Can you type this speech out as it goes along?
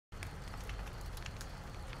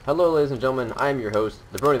Hello ladies and gentlemen, I am your host,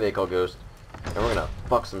 the Brony they call Ghost, and we're gonna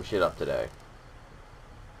fuck some shit up today.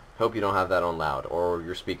 Hope you don't have that on loud, or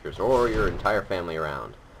your speakers, or your entire family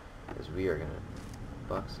around, because we are gonna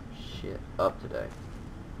fuck some shit up today.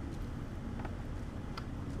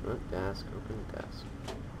 Desk, open desk.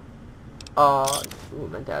 Ooh,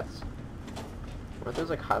 mentats. Aren't those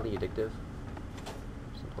like highly addictive?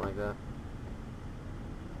 Something like that.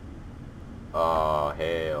 Oh,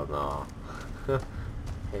 hell no.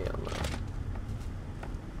 Hell no.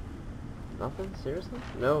 Nothing? Seriously?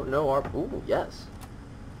 No, ooh, yes.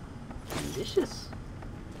 Delicious.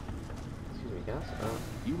 Excuse me, guys.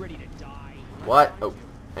 You ready to die? What? Oh,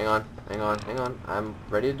 hang on. I'm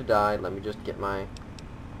ready to die. Let me just get my...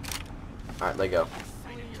 Alright, let go.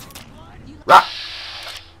 Rah!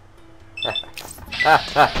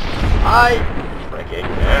 I freaking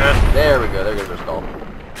yes. There we go. There goes our skull.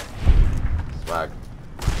 Swag.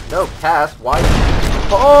 No, Cass, why?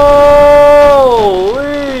 Holy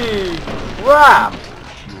crap!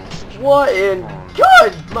 What in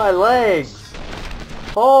God, my legs!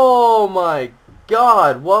 Oh my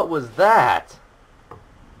God, what was that?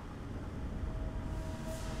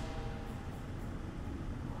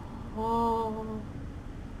 Oh.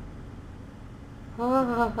 I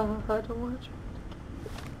don't want you.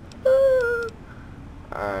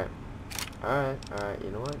 Alright,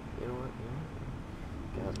 you know what? You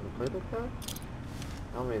guys wanna play like that?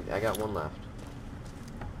 How many? I got one left.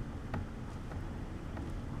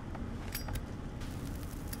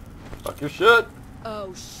 Fuck your shit!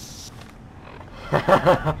 Oh, shh.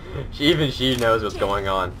 She knows what's going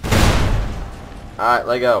on. Alright,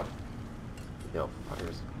 let go. Yo,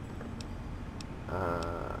 fuckers.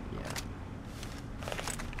 Yeah.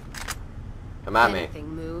 Come at me. Anything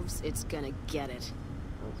moves, it's gonna get it.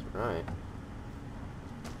 That's right.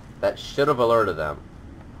 That should have alerted them.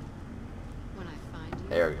 When I find you,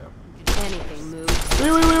 There we go. anything moves.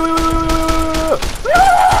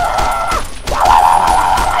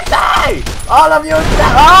 Die! All of you!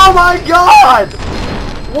 Oh my God!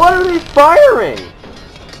 What are they firing?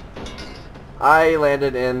 I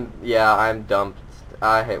landed in. Yeah, I'm dumped.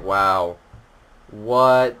 I hit. Wow.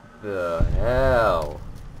 What the hell?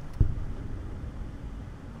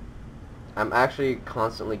 I'm actually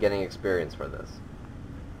constantly getting experience for this.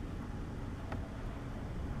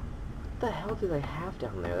 What the hell do they have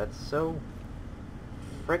down there? That's so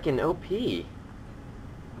freaking OP.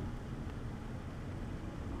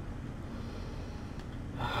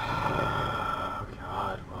 Oh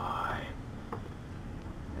God, why?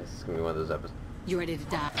 This is gonna be one of those episodes. You ready to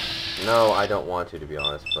die? No, I don't want to be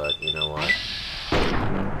honest, but you know what?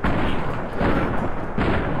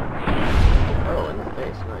 Oh, in the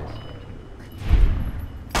face, nice.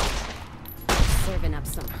 Serving up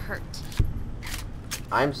some hurt.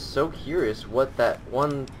 I'm so curious what that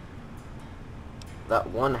one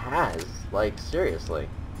has. Like, seriously.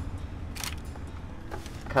 When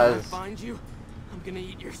I Cause find you, I'm gonna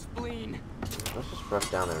eat your spleen. let's just rush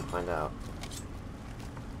down there and find out.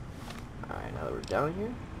 Alright, now that we're down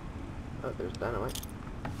here. Oh, there's dynamite.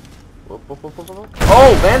 Whoop. Oh,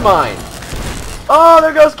 landmine! Oh,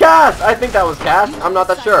 there goes Cass! I think that was Cass. I'm not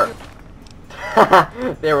that sure.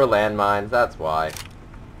 They were landmines, that's why.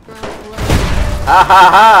 Ha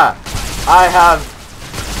ha ha!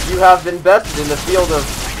 You have been bested in the field of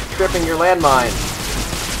tripping your landmine.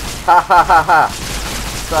 Ha ha ha ha!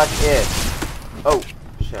 Suck it. Oh,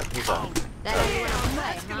 shit, who's that?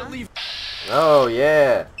 Oh,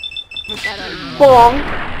 yeah. Bong!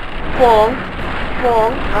 Bong!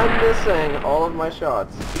 Bong! I'm missing all of my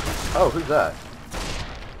shots. Oh, who's that?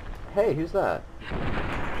 Hey, who's that?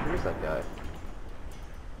 Who's that guy?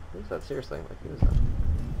 Who's that? Seriously, like, who is that?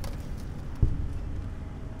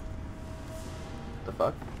 The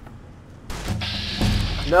fuck?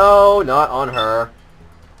 No, not on her.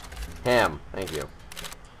 Ham, thank you.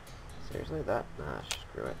 Seriously, that? Nah,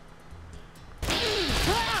 screw it.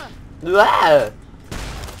 Ah!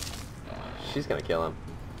 She's gonna kill him.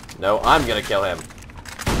 No, I'm gonna kill him.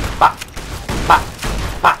 Bah! Bah!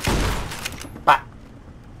 Bah! Bah!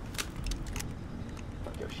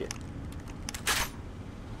 Fuck your shit.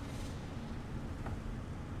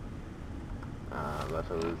 I'm about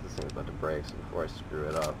to lose. This thing's about to break, so before I screw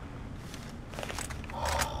it up.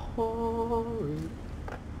 Holy.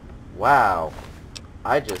 Wow.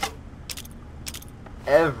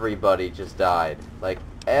 Everybody just died. Like,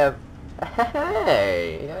 hey!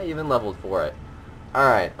 I even leveled for it.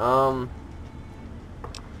 Alright, hang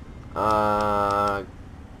on,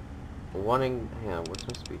 what's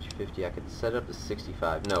my speech? 50, I could set it up to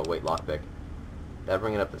 65. No, wait, lockpick. That'd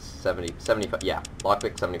bring it up to 70, 75, yeah,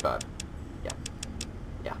 lockpick 75.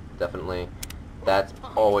 Yeah, definitely. That's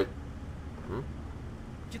always... Hmm?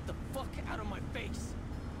 Get the fuck out of my face.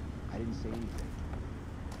 I didn't say anything.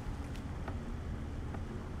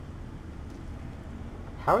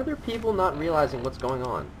 How are there people not realizing what's going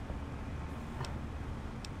on?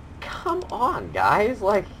 Come on, guys!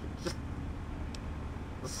 Like, just...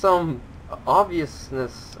 some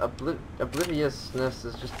obviousness, obliviousness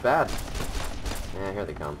is just bad. Yeah, here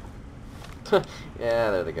they come.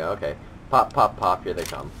 Yeah, there they go. Okay. Pop, pop, pop, here they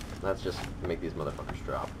come. Let's just make these motherfuckers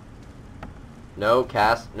drop. No,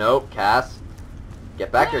 Cass. No, Cass.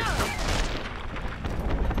 Get back here.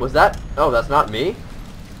 Was that... Oh, that's not me?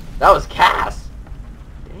 That was Cass!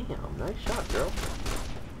 Damn, nice shot, girl.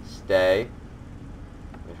 Stay.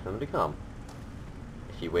 Wait for them to come.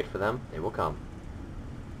 If you wait for them, they will come.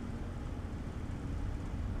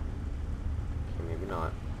 Okay, maybe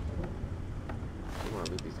not. I want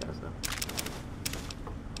to loot these guys, though.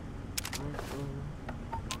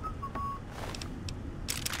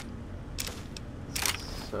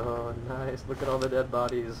 So nice. Look at all the dead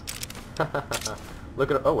bodies.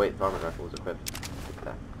 Look at... Oh, wait. The armor rifle was equipped. Look at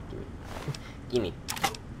that. Gimme. Gimme.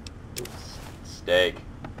 Oops. Steak.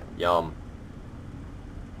 Yum.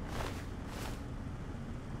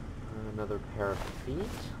 Another pair of feet.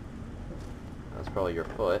 That's probably your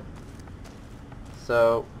foot.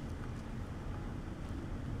 So...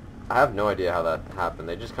 I have no idea how that happened.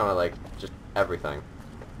 They just kind of like... just everything.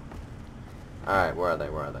 Alright, where are they?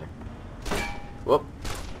 Where are they? Whoop.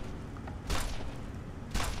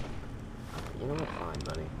 You know what? Fine,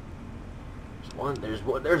 buddy.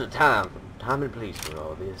 There's a time and place for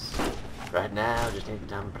all this. Right now, just take the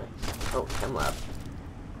time and place. Oh, chem lab.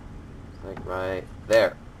 It's like right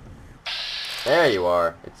there. There you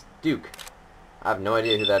are. It's Duke. I have no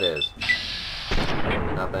idea who that is.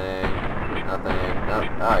 Nothing. Nothing. No.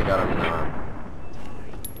 Oh, I got him in the arm.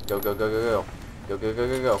 Go, go, go, go, go. Go, go, go,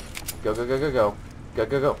 go, go. Go, go, go, go, go. Go,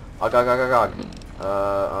 go, go. Oh, God, God, God, God.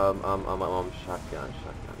 Shotgun.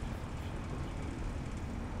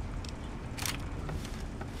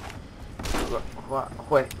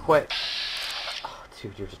 Wait. Oh,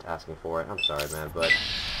 dude, you're just asking for it. I'm sorry, man, but...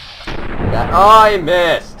 That... Oh, I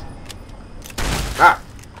missed! Ah!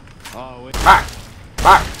 Oh,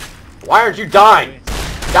 Ah! Why aren't you dying?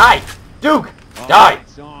 Die! Duke! Die!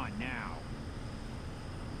 It's on now.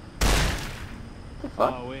 What the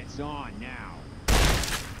fuck? Oh, it's on now.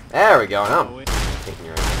 There we go, now I'm taking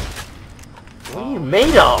your ass. What are you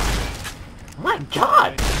made of? Oh my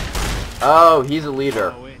god! Oh, he's a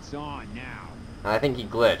leader. Oh, it's on now. I think he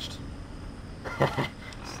glitched.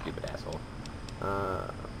 Stupid asshole.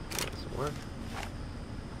 Does it work?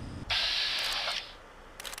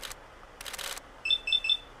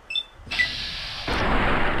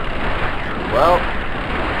 Well,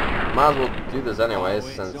 might as well do this anyways,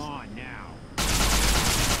 since... On now.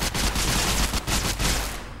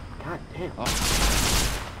 God damn.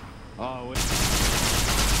 Oh,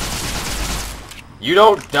 You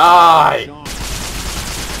don't die! on.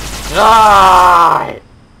 Die!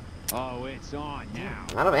 Oh, it's on now.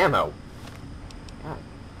 I'm out of ammo. God.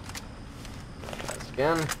 Try this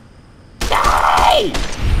again. Die!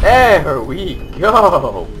 There we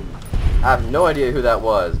go! I have no idea who that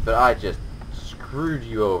was, but I just screwed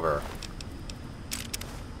you over.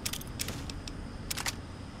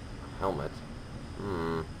 Helmet.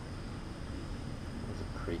 That's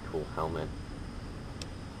a pretty cool helmet.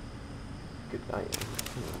 Good guy.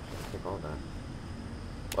 Take all that.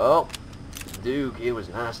 Well, Duke, it was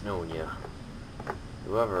nice knowing you.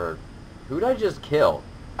 Who'd I just kill?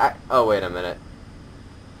 Oh, wait a minute.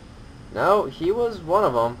 No, he was one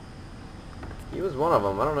of them. I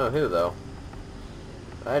don't know who, though.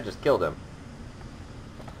 I just killed him.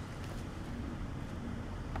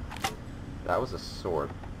 That was a sword.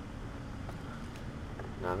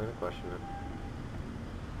 Now I'm gonna question it.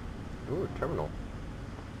 Ooh, terminal.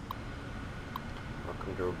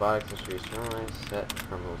 Welcome to Robotics Industries. Set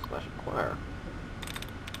terminal / acquire.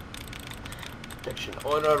 Protection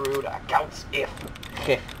on a route accounts if.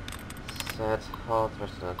 Set halt or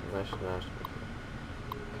set mission.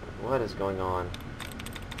 What is going on?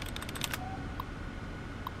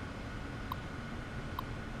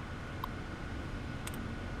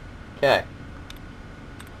 Okay.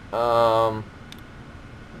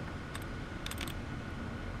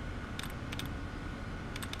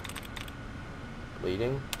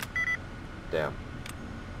 Bleeding. Damn.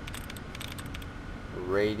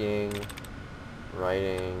 Rating.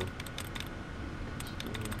 Writing.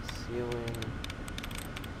 Sealing.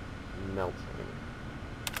 Melting.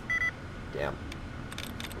 Damn.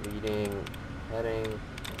 Bleeding. Heading.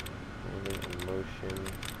 Landing. Emotion.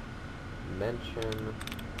 Mention.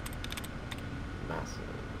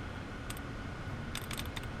 Massive.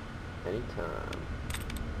 Anytime.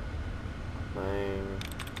 Playing.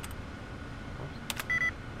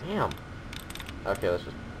 Damn. Okay, let's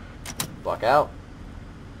just block out.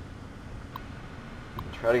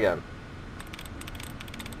 Try it again.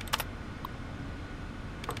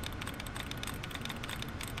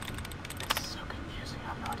 It's so confusing. I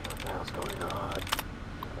have no idea what the hell's going on.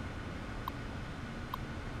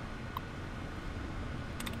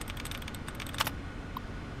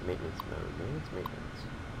 Maintenance mode. Maintenance.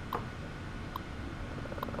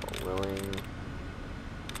 Willing.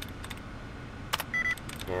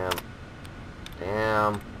 Damn.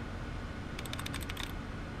 Damn.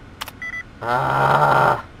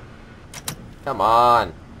 Ah! Come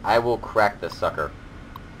on! I will crack this sucker.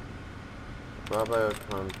 Robo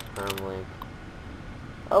term link.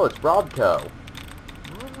 Oh, it's Robco.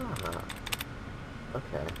 Ah.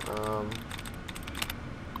 Okay.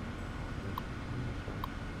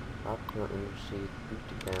 Optional interseat, boot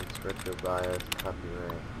advance, retro bias,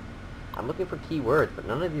 copyright. I'm looking for keywords, but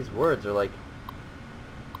none of these words are like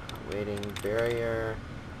waiting, barrier,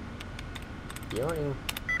 healing.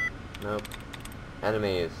 Nope.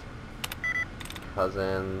 Enemies.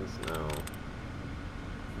 Cousins. No.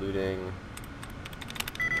 Looting.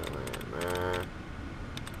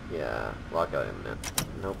 Yeah. Lockout imminent.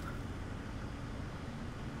 Nope.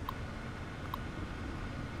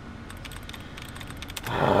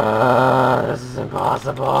 This is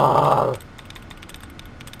impossible.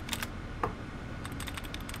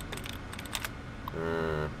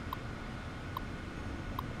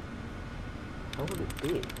 How would it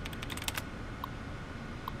be?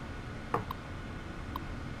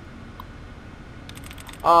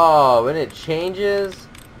 Oh, when it changes?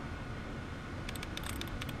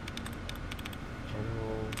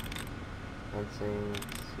 General fencing,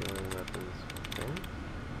 ceiling weapons. Okay.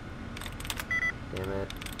 Damn it.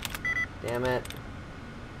 Damn it.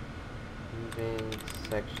 Moving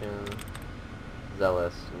section.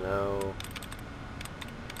 Zealous. No.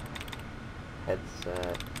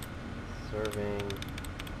 Headset. Serving.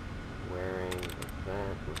 Wearing.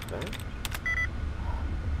 Revenge?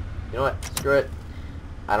 You know what? Screw it.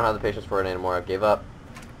 I don't have the patience for it anymore. I gave up.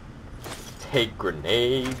 Take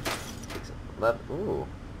grenades. Ooh.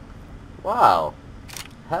 Wow.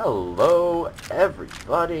 Hello,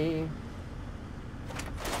 everybody.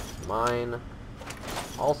 Mine.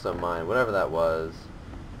 Also mine. Whatever that was.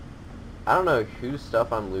 I don't know whose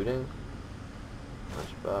stuff I'm looting.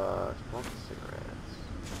 Lunchbox. Box of cigarettes.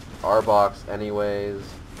 R box, anyways.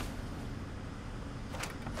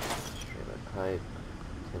 Straight pipe.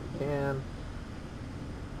 Tin can.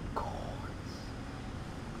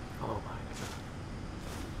 Oh my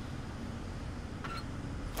god.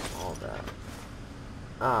 All that.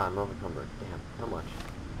 Ah, I'm overcumbered. Damn. How much?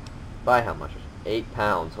 By how much? 8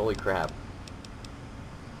 pounds. Holy crap.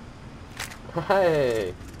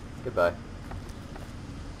 Hey! Goodbye.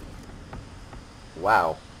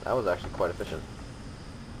 Wow. That was actually quite efficient.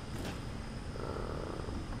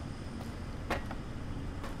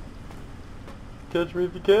 Catch me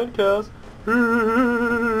if you can, Cass.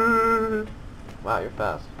 Wow, you're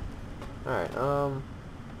fast. Alright, can't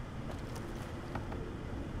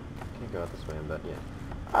go out this way, but yeah.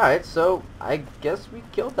 Alright, so I guess we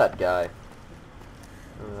killed that guy.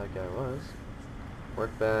 Whoever that guy was.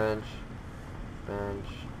 Workbench. Bench.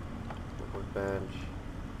 Workbench.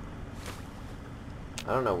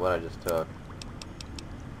 I don't know what I just took.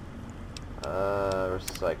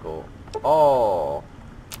 Recycle. Oh!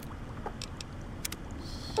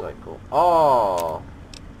 Recycle. Oh!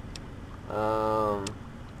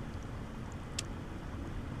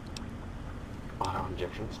 Auto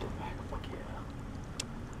injection stick back. Fuck yeah.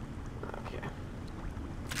 Okay.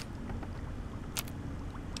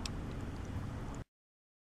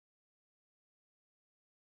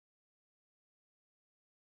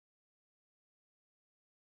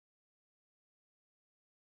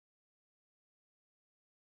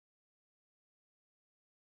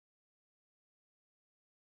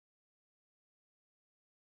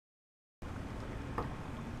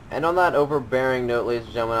 And on that overbearing note, ladies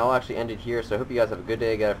and gentlemen, I'll actually end it here. So I hope you guys have a good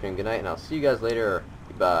day, good afternoon, good night, and I'll see you guys later.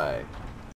 Goodbye.